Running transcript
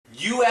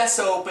US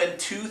Open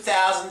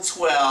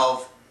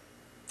 2012,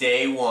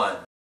 Day 1.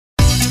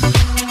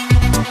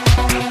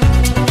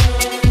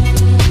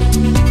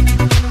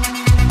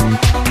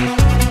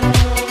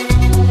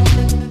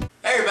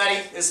 Hey everybody,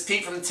 this is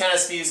Pete from the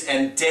Tennis Views,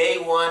 and Day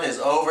 1 is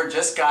over.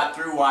 Just got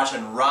through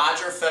watching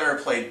Roger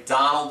Federer play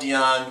Donald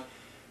Young,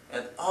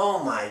 and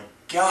oh my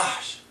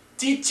gosh,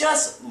 do you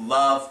just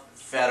love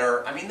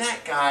Federer? I mean, that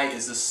guy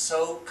is just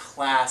so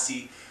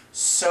classy,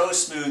 so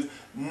smooth.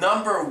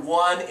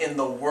 #1 in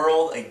the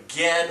world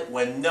again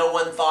when no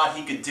one thought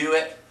he could do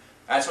it.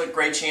 That's what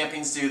great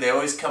champions do. They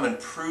always come and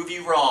prove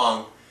you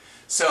wrong.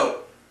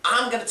 So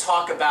I'm going to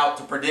talk about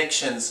the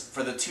predictions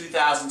for the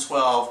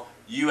 2012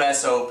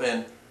 US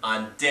Open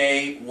on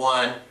Day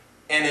 1,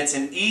 and it's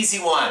an easy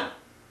one.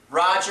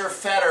 Roger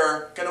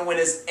Federer going to win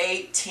his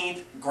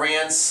 18th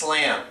Grand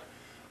Slam.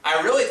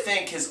 I really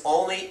think his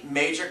only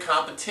major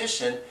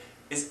competition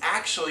is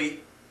actually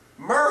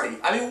Murray.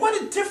 I mean,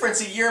 what a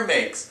difference a year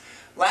makes.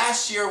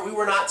 Last year we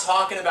were not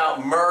talking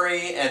about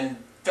Murray and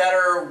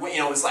Federer. You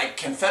know, it was like,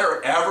 can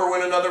Federer ever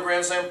win another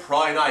Grand Slam?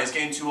 Probably not. He's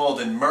getting too old.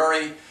 And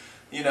Murray,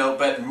 you know,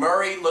 but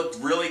Murray looked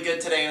really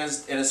good today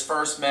in his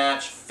first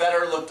match.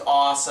 Federer looked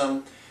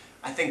awesome.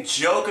 I think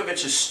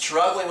Djokovic is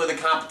struggling with the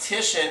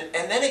competition,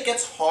 and then it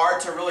gets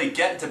hard to really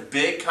get into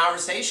big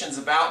conversations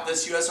about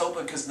this US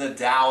Open because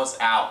Nadal is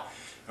out.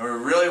 And we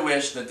really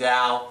wish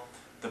Nadal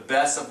the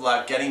best of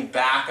luck getting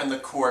back on the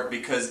court,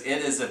 because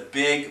it is a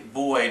big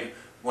void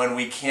when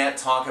we can't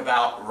talk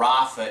about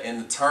Rafa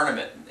in the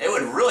tournament. It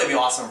would really be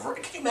awesome.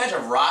 Can you imagine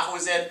if Rafa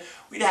was in?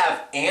 We'd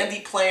have Andy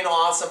playing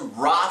awesome,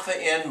 Rafa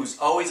in, who's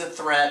always a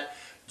threat,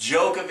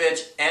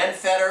 Djokovic and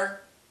Federer.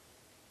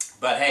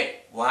 But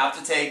hey, we'll have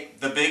to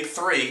take the big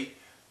three,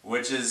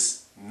 which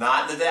is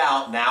not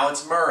Nadal, now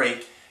it's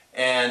Murray.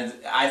 And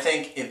I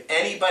think if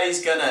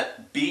anybody's going to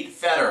beat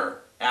Federer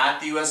at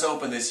the US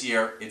Open this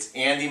year, it's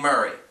Andy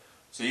Murray.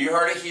 So you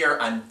heard it here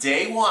on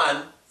Day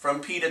 1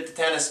 from Pete at the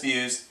Tennis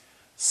Views.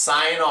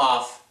 Sign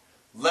off.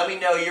 Let me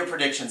know your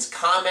predictions.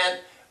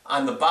 Comment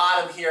on the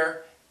bottom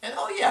here. And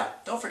oh yeah,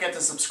 don't forget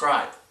to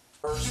subscribe.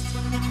 First,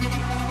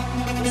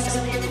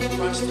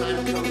 crunch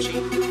time coaching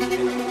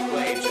and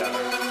play each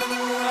other.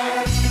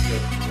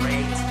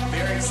 Great,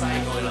 very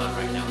exciting going on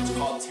right now. It's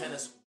called tennis.